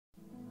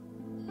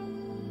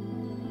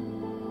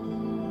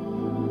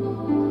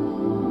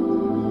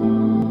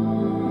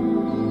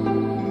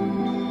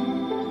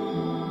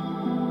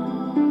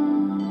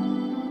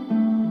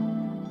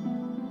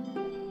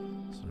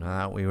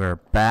We were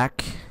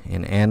back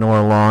in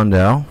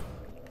Orlando.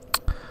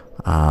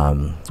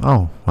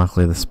 Oh,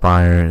 luckily the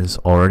spire is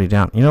already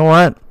down. You know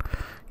what?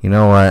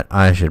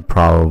 I should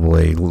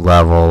probably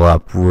level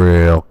up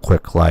real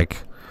quick, like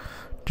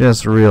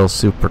just real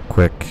super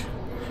quick.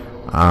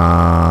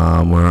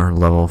 We're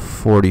level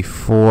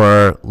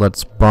 44.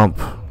 Let's bump.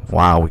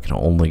 Wow, we can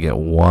only get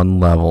one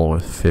level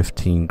with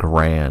 15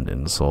 grand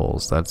in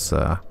souls. That's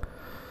a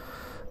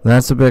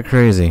bit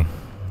crazy.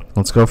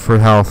 Let's go for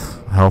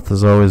health. Health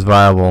is always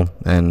viable,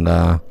 and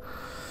I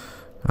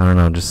don't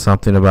know, just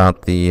something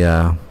about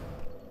the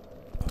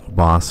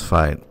boss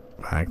fight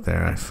back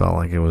there. I felt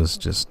like it was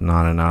just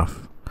not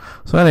enough.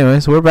 So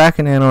anyways, we're back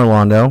in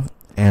Orlando,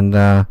 and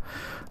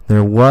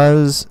there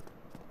was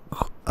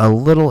a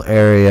little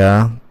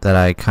area that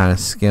I kind of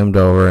skimmed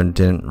over and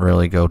didn't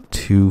really go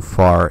too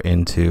far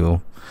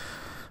into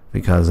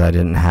because I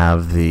didn't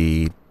have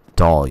the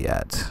doll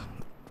yet.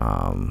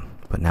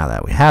 But now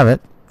that we have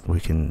it,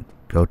 we can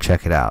go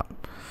check it out.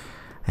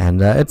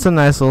 And it's a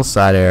nice little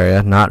side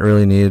area, not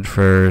really needed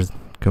for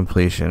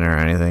completion or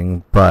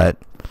anything, but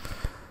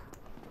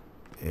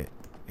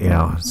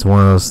it's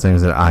one of those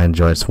things that I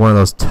enjoy. It's one of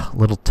those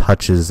little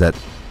touches that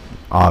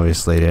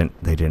obviously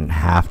they didn't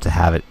have to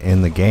have it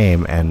in the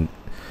game, and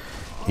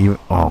even,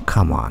 oh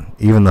come on,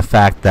 even the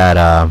fact that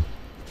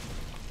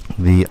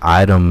the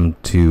item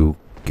to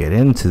get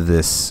into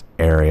this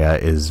area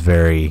is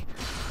very,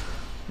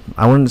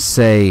 I wouldn't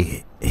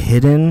say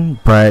hidden,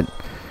 but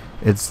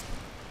it's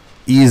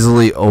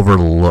easily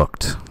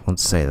overlooked.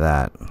 Let's say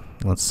that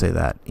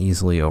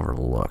easily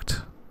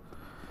overlooked.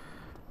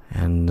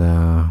 And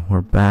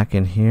we're back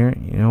in here.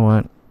 You know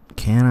what?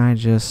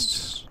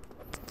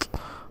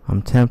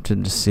 I'm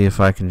tempted to see if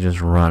I can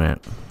just run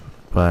it,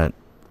 but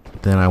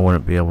then I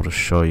wouldn't be able to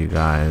show you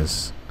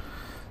guys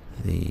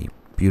the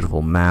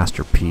beautiful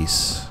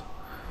masterpiece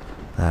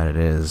that it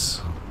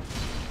is.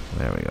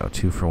 There we go.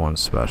 2 for 1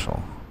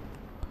 special.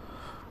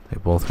 They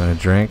both gonna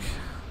drink?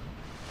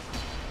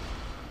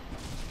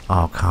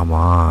 Oh, come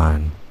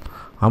on.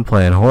 I'm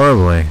playing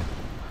horribly.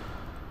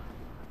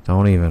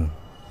 Don't even.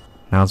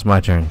 Now it's my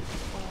turn.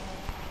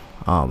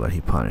 Oh, but he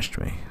punished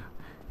me.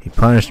 He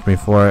punished me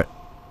for it.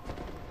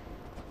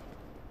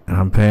 And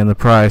I'm paying the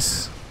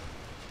price.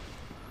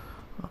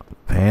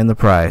 Paying the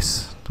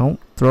price. Don't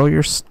throw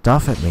your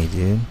stuff at me,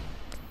 dude.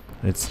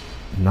 It's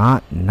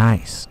not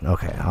nice.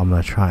 Okay, I'm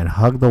gonna try and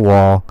hug the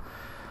wall.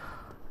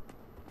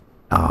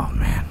 Oh,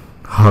 man.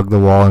 Hug the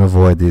wall and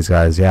avoid these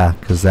guys. Yeah,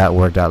 because that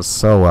worked out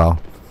so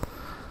well.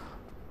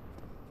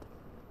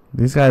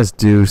 These guys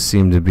do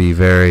seem to be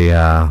very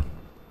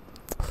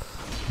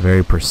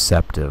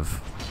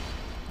perceptive.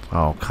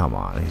 Oh, come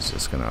on. He's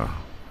just gonna...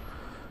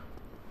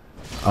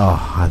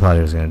 Oh, I thought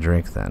he was gonna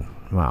drink then.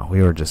 Wow,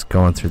 we were just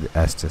going through the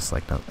Estes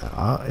like that.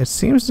 It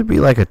seems to be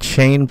like a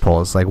chain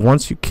pull. It's like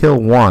once you kill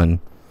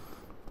one,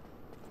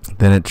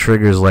 then it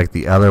triggers like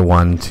the other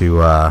one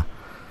to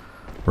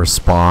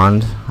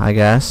respond, I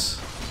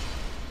guess.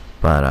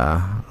 But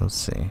let's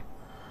see.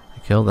 I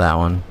killed that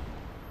one.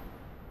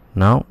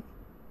 No.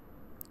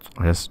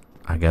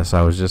 I guess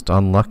I was just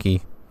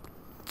unlucky.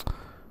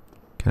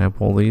 Can I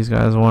pull these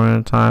guys one at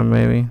a time,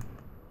 maybe?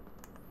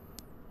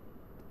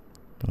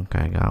 Okay,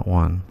 I got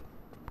one.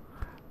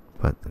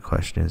 But the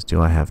question is,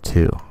 do I have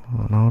 2?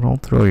 Oh, no,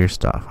 don't throw your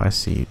stuff. I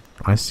see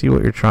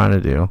what you're trying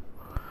to do.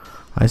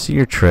 I see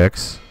your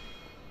tricks.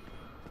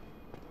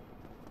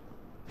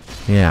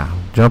 Yeah,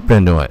 jump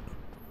into it.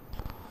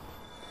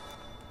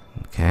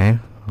 Okay,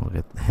 we'll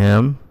get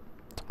him.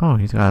 Oh,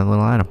 he's got a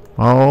little item.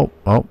 Oh,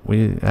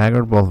 we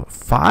aggroed both.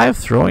 5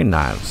 throwing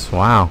knives.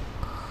 Wow.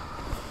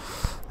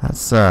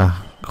 That's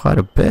quite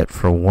a bit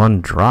for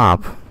 1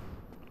 drop.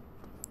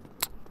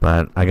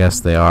 But I guess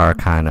they are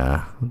kind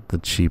of the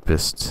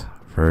cheapest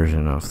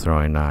version of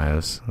throwing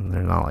knives.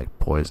 They're not like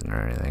poison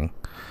or anything.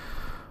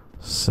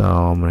 So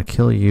I'm going to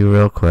kill you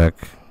real quick.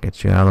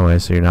 Get you out of the way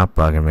so you're not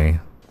bugging me.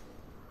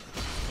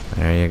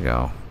 There you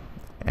go.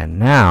 And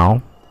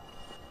now...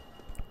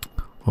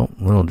 Oh,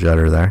 little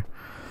judder there.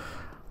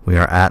 We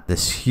are at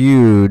this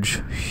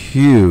huge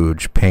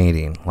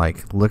painting.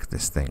 Like, look at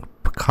this thing.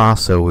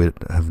 Picasso would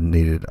have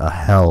needed a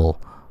hell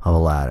of a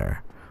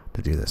ladder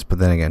to do this. But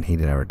then again, he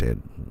never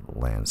did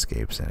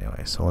landscapes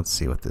anyway. So let's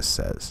see what this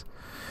says.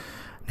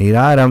 Neat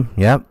item.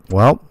 Yep.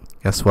 Well,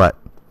 guess what?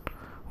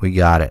 We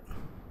got it.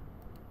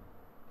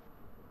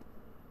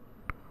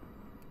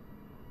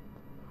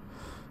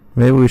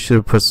 Maybe we should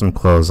have put some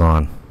clothes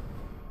on,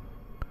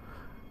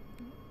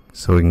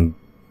 so we can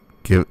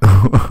give...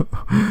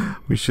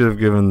 We should have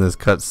given this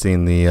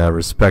cutscene the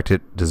respect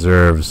it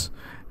deserves,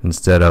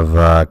 instead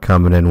of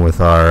coming in with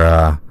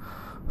our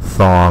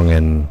thong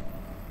and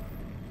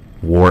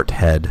wart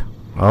head.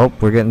 Oh,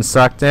 we're getting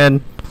sucked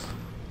in.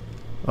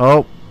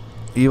 Oh,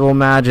 evil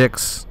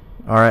magics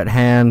are at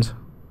hand.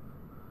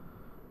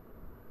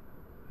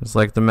 It's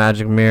like the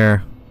magic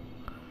mirror.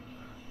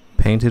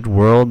 Painted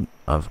world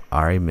of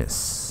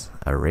Aramis.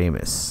 I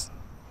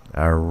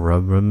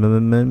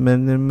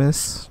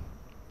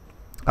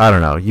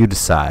don't know. You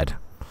decide.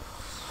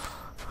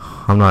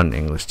 I'm not an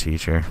English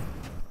teacher.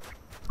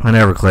 I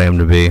never claimed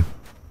to be.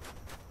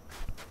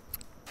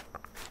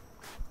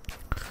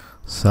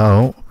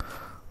 So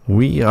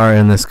we are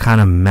in this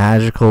kind of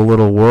magical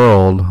little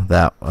world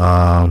that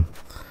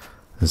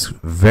is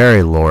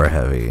very lore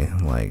heavy.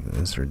 Like,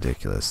 it's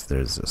ridiculous.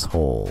 There's this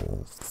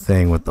whole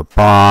thing with the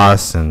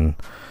boss, and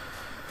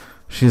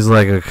she's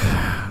like a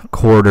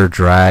quarter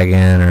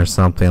dragon or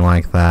something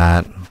like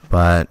that.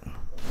 But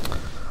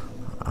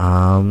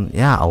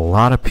yeah, a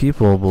lot of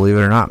people, believe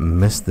it or not,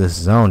 miss this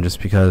zone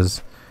just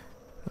because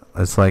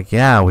it's like,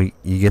 yeah,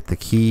 you get the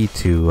key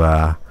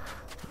to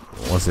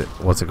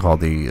what's it called,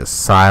 the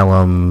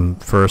asylum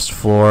first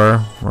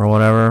floor or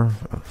whatever,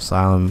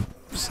 asylum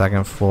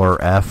second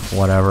floor F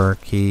whatever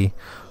key,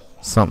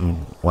 something,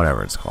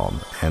 whatever it's called.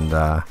 And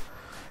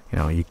you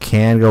know, you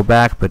can go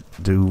back, but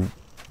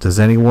does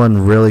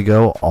anyone really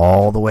go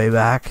all the way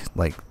back,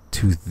 like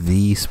to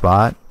the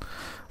spot?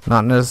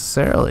 Not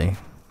necessarily.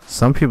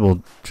 Some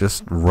people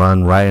just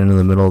run right into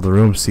the middle of the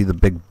room, see the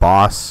big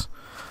boss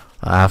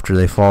after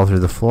they fall through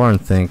the floor, and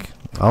think,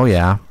 oh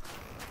yeah,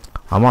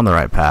 I'm on the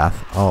right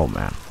path. Oh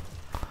man.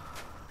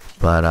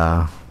 But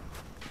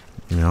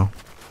you know,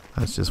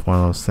 that's just one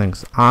of those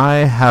things. I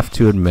have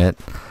to admit,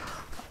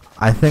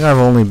 I think I've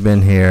only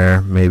been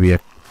here maybe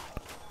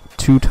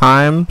 2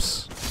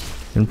 times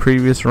in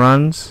previous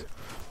runs,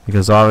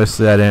 because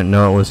obviously I didn't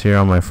know it was here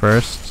on my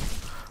first.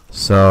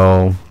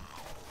 So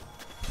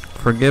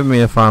forgive me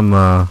if I'm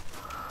a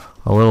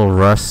little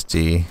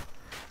rusty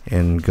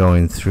in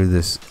going through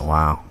this.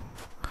 Wow.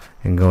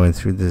 In going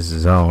through this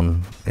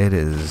zone. It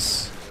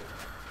is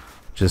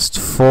just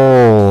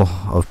full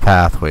of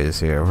pathways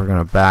here. We're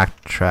gonna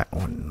backtrack.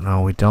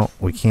 No, we don't.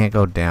 We can't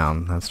go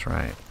down. That's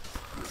right.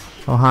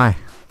 Oh, hi.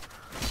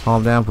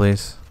 Calm down,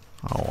 please.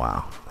 Oh,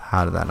 wow.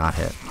 How did that not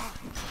hit?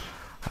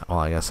 Well,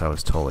 I guess I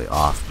was totally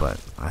off, but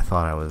I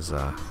thought I was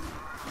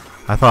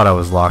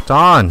locked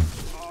on.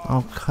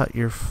 Oh, cut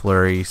your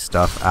flurry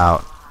stuff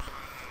out.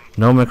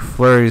 No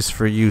McFlurries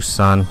for you,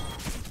 son.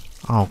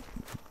 Oh,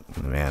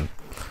 man.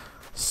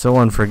 So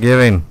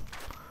unforgiving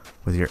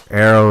with your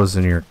arrows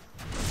and your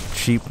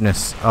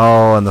cheapness.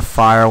 Oh, and the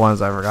fire ones.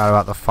 I forgot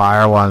about the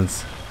fire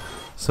ones.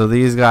 So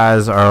these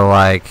guys are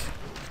like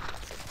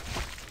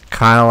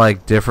kind of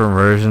like different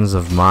versions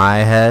of my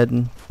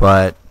head,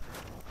 but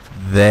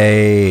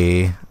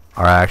they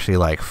are actually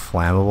like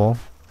flammable,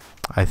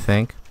 I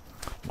think,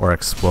 or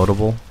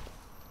explodable.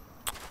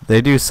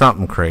 They do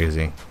something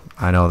crazy.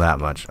 I know that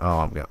much.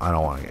 Oh, I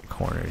don't want to get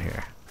cornered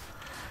here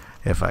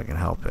if I can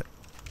help it.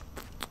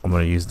 I'm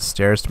going to use the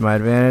stairs to my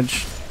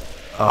advantage.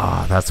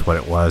 Oh, that's what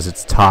it was.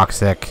 It's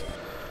toxic.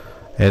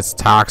 It's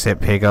toxic,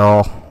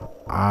 Pickle.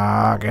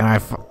 Can I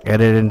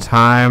get it in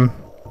time?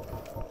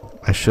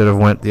 I should have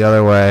went the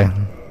other way.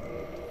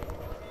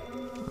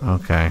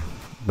 Okay.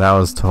 That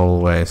was total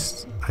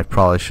waste. I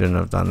probably shouldn't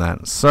have done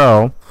that.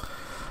 So,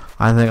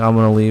 I think I'm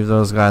going to leave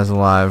those guys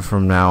alive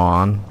from now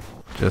on.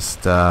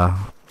 Just, oh.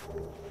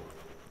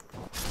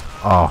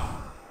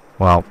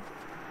 Well,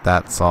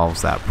 that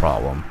solves that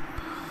problem.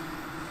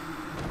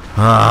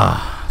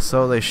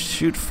 So they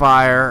shoot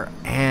fire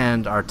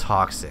and are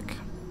toxic.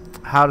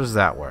 How does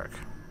that work?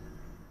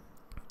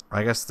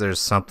 I guess there's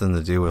something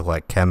to do with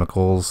like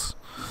chemicals.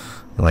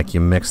 Like you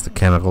mix the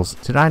chemicals.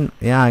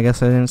 Yeah, I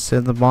guess I didn't sit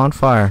at the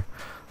bonfire.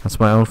 That's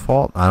my own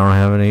fault. I don't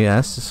have any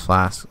Estus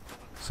flask.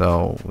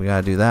 So we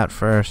gotta do that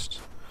first.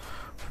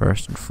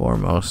 First and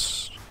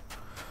foremost.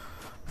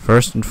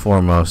 First and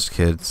foremost,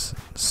 kids,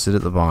 sit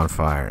at the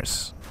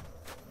bonfires.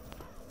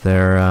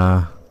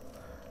 They're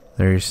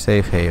your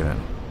safe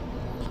haven.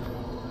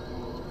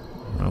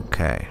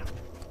 Okay.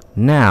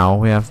 Now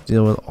we have to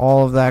deal with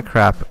all of that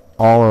crap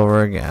all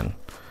over again.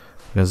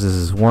 Because this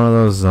is one of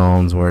those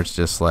zones where it's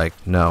just like,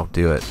 no,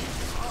 do it.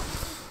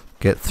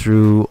 Get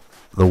through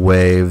the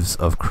waves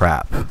of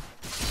crap.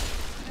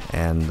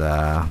 And,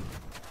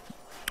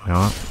 you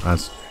know,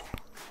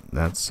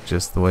 that's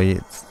just the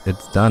way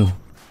it's done.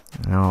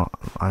 Now,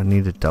 I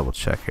need to double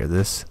check here.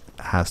 This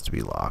has to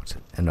be locked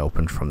and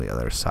opened from the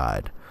other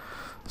side.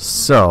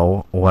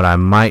 So, what I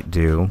might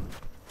do,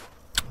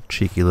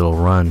 cheeky little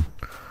run.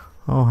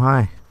 Oh,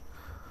 hi.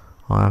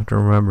 I'll have to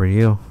remember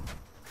you.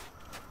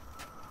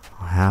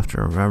 I'll have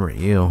to remember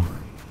you.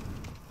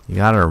 You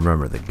gotta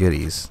remember the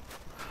goodies.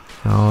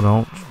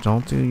 No,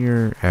 don't do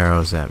your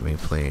arrows at me,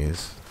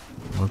 please.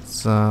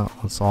 Let's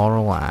all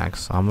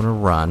relax. I'm gonna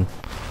run.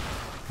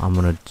 I'm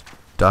gonna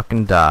duck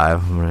and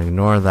dive. I'm gonna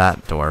ignore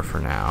that door for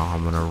now.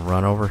 I'm gonna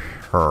run over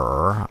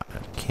her. I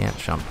can't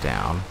jump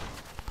down.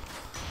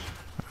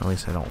 At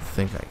least I don't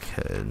think I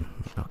could.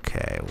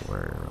 Okay,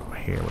 we're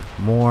here with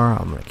more.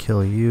 I'm gonna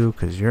kill you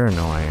because you're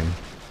annoying.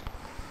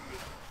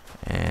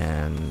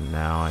 And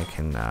now I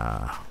can,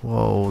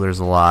 whoa, there's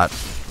a lot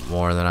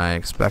more than I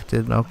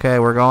expected. Okay,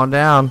 we're going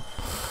down.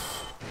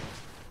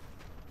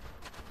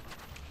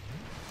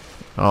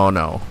 Oh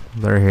no,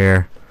 they're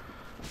here.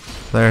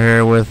 They're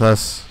here with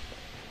us.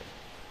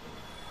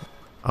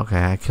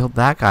 Okay, I killed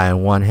that guy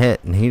in one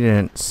hit, and he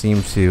didn't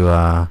seem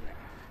to,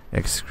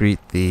 excrete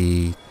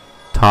the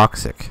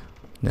toxicity.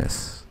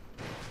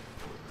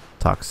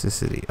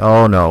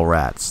 Oh no,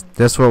 rats.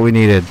 This is what we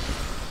needed.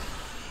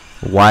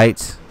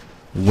 White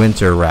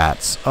winter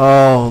rats.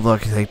 Oh,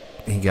 look,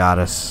 He got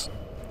us.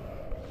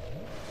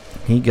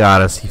 He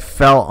got us. He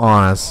fell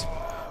on us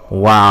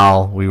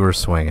while we were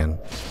swinging.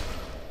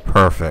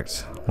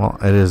 Perfect. Well,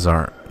 it is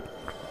our,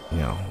 you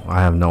know,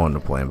 I have no one to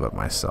blame but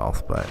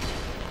myself, but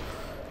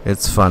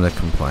it's fun to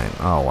complain.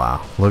 Oh,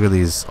 wow. Look at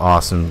these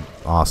awesome,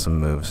 awesome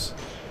moves.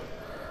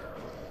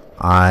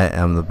 I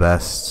am the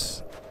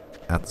best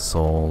at the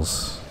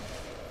souls.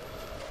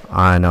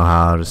 I know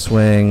how to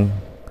swing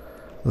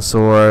the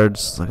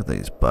swords. Look at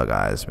these bug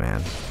eyes,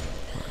 man.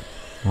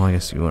 Well, I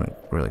guess you wouldn't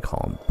really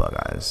call them bug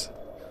eyes.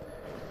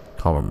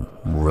 Call them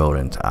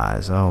rodent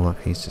eyes. Oh,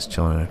 look, he's just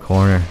chilling in a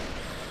corner.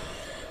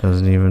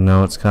 Doesn't even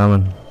know it's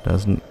coming.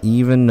 Doesn't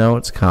even know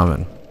it's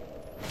coming.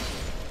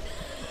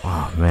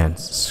 Oh, man.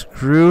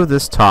 Screw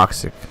this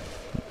toxic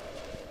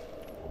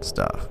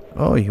stuff.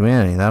 Oh,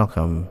 humanity. That'll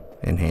come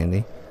in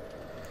handy.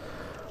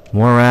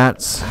 More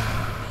rats.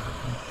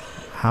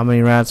 How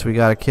many rats we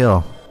gotta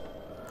kill?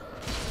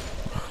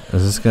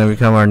 Is this gonna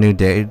become our new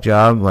day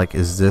job? Like,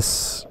 is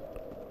this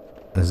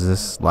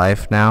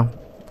life now?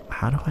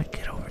 How do I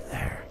get over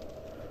there?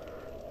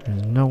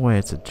 There's no way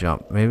it's a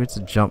jump. Maybe it's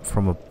a jump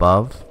from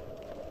above.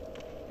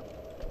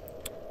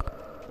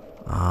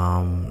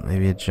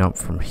 Maybe a jump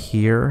from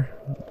here.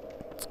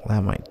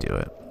 That might do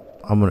it.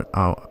 I'm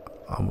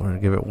gonna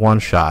give it one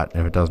shot.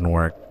 If it doesn't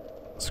work,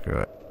 screw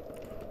it.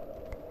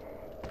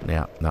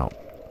 Yeah, no.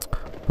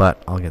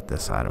 But I'll get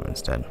this item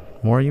instead.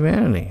 More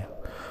humanity.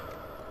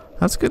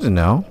 That's good to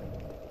know.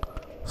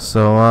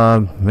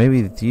 So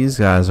maybe these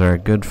guys are a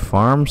good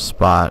farm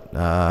spot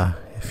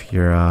if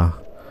you're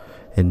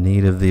in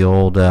need of the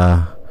old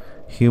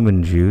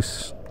human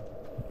juice.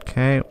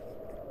 Okay.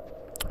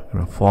 I'm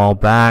gonna fall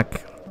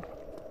back.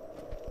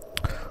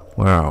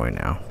 Where are we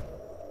now?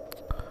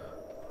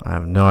 I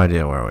have no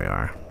idea where we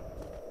are.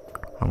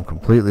 I'm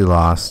completely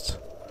lost.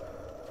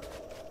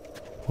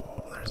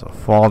 There's a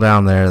fall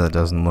down there that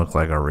doesn't look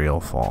like a real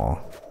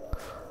fall.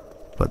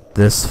 But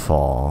this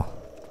fall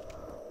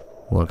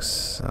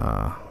looks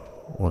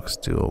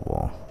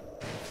doable.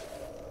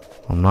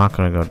 I'm not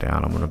gonna go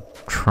down. I'm gonna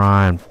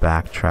try and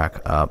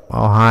backtrack up.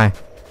 Oh, hi.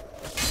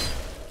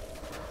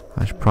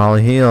 I should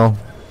probably heal.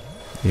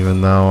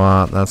 Even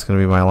though that's gonna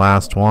be my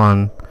last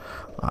one.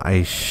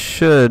 I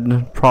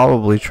should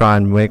probably try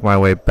and make my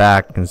way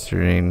back,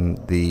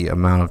 considering the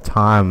amount of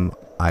time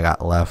I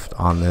got left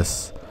on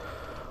this.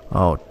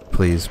 Oh,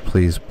 please,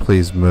 please,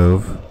 please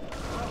move.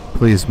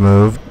 Please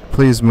move.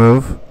 Please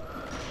move.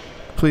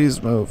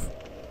 Please move.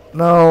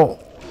 No.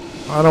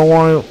 I don't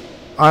want to.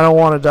 I don't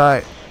want to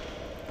die.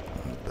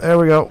 There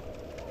we go.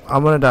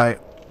 I'm going to die.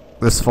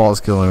 This fall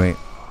is killing me.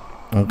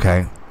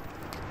 Okay.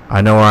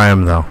 I know where I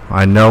am, though.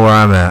 I know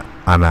where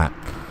I'm at.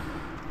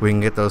 We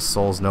can get those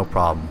souls, no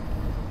problem.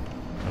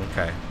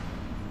 Okay.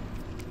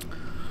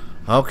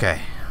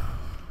 Okay.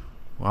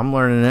 Well, I'm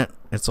learning it.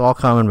 It's all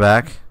coming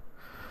back.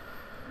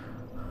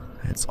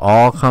 It's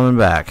all coming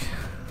back.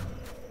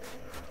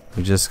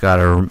 We just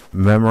gotta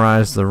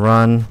memorize the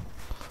run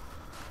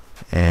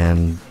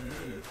and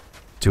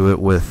do it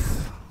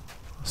with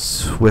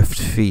swift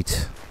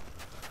feet.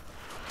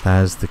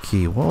 That is the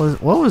key.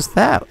 What was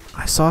that?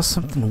 I saw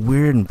something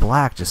weird and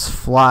black just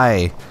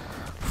fly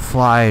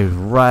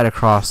right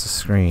across the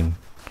screen.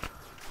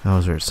 That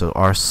was weird. So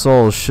our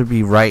souls should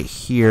be right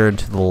here and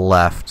to the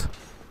left.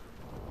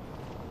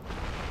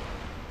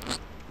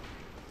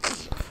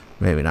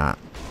 Maybe not.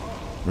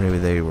 Maybe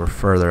they were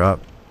further up.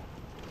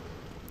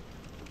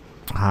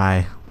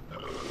 Hi.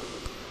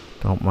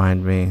 Don't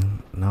mind me.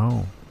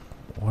 No.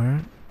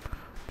 Where?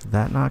 Did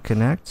that not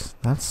connect?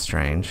 That's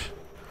strange.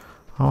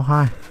 Oh,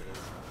 hi.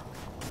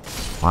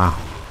 Wow.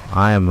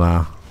 I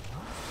am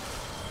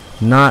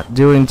not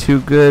doing too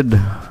good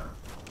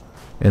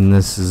in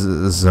this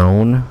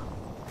zone.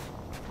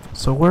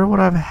 So where would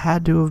I have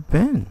had to have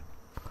been?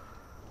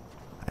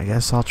 I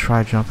guess I'll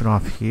try jumping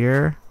off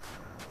here.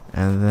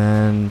 And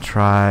then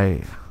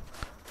try...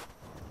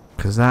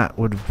 because that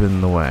would have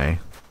been the way.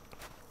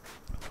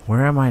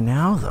 Where am I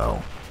now,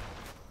 though?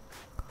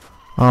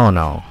 Oh,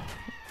 no.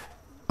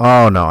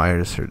 Oh, no, I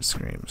just heard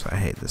screams. I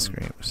hate the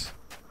screams.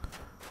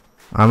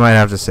 I might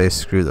have to say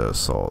screw those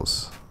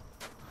souls.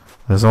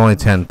 There's only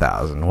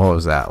 10,000. What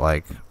was that,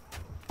 like?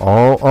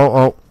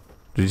 Oh.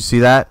 Did you see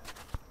that?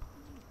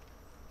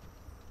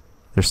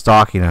 They're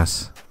stalking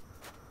us.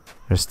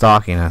 They're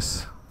stalking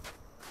us.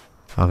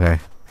 Okay,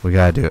 we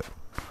gotta do it.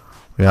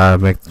 We gotta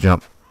make the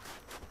jump.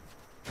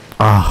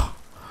 Oh,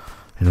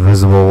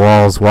 invisible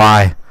walls.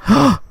 Why?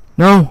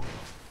 No.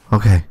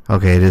 Okay,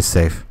 it is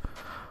safe.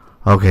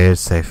 Okay, it's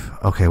safe.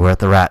 Okay, we're at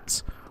the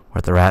rats. We're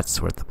at the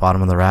rats. We're at the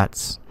bottom of the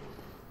rats.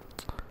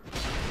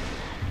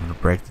 I'm gonna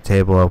break the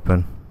table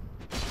open.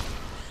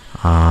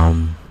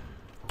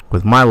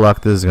 With my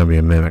luck, this is gonna be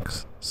a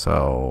mimics.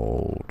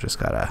 So just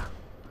gotta.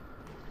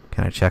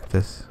 Can I check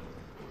this?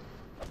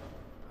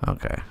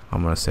 Okay,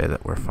 I'm gonna say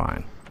that we're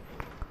fine.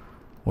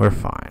 We're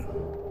fine.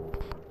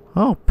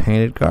 Oh,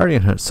 painted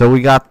guardian hood. So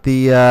we got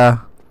the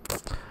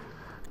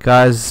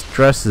guys'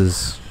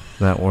 dresses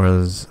that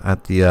was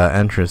at the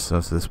entrance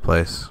of this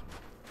place.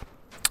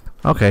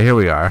 Okay, here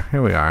we are.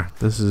 Here we are.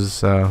 This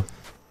is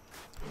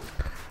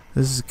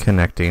This is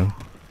connecting.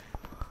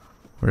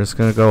 We're just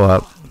gonna go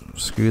up.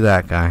 Screw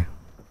that guy.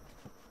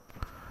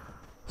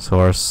 So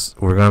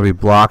we're gonna be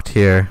blocked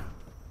here.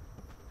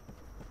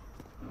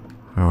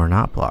 Or we're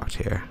not blocked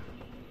here.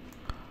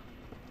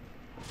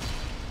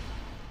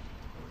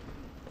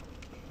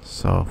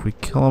 So if we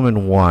kill him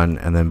in one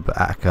and then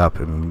back up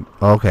and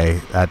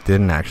okay, that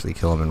didn't actually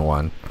kill him in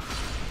one.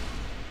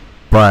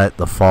 But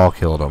the fall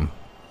killed him.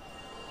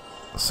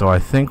 So I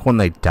think when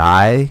they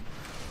die,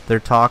 their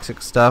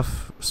toxic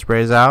stuff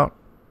sprays out.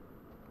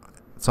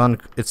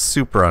 It's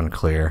super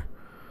unclear.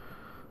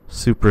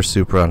 Super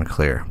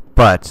unclear.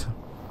 But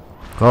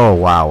oh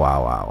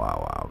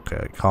wow.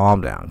 Okay,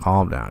 calm down,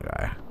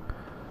 guy.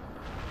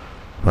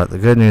 But the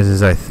good news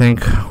is I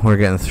think we're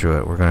getting through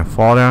it. We're gonna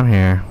fall down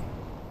here.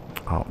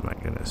 Oh my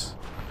goodness.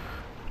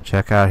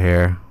 Check out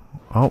here.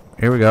 Oh,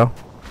 here we go.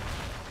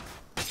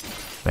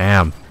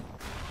 Bam.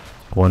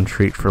 One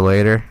treat for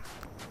later.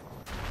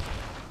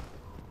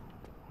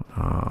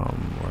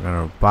 We're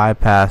gonna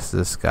bypass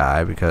this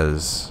guy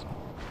because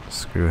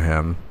screw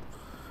him.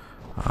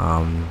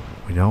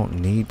 We don't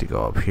need to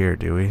go up here,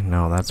 do we?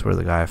 No, that's where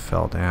the guy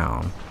fell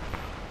down.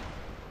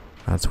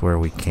 That's where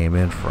we came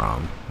in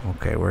from.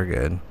 Okay, we're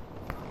good.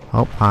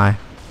 Oh, hi.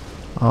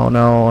 Oh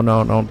no,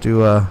 don't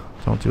do a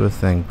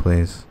thing,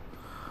 please.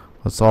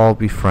 Let's all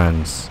be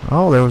friends.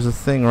 Oh, there was a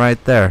thing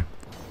right there.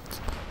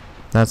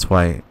 That's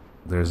why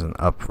there's an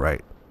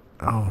upright.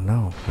 Oh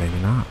no, maybe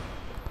not.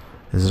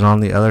 Is it on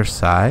the other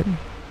side?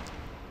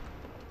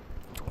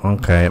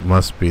 Okay, it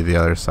must be the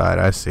other side.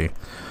 I see.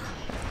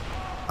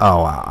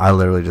 Oh wow, I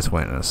literally just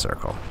went in a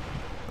circle.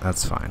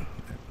 That's fine.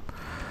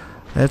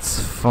 It's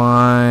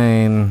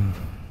fine.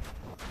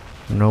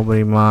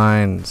 Nobody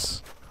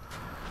minds.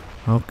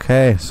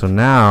 Okay, so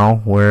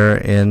now we're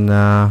in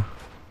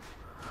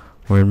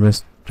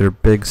Mr.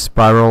 Big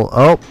Spiral.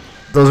 Oh,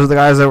 those are the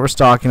guys that were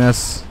stalking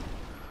us.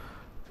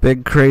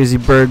 Big crazy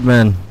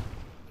birdmen.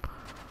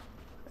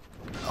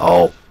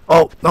 Oh,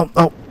 no.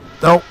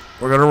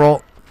 We're gonna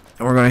roll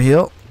and we're gonna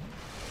heal.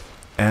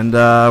 And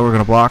we're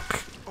gonna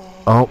block.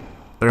 Oh,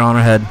 they're on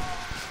our head.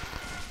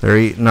 They're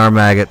eating our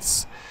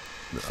maggots.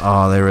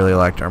 Oh, they really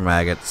liked our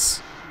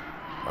maggots.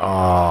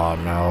 Oh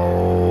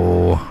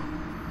no.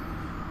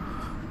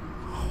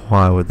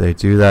 Why would they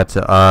do that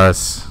to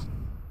us?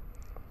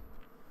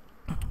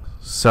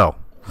 So,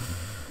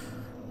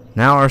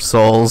 now our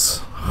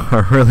souls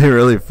are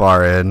really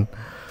far in.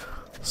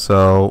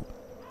 So,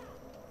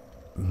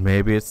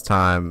 maybe it's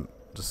time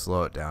to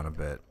slow it down a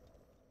bit.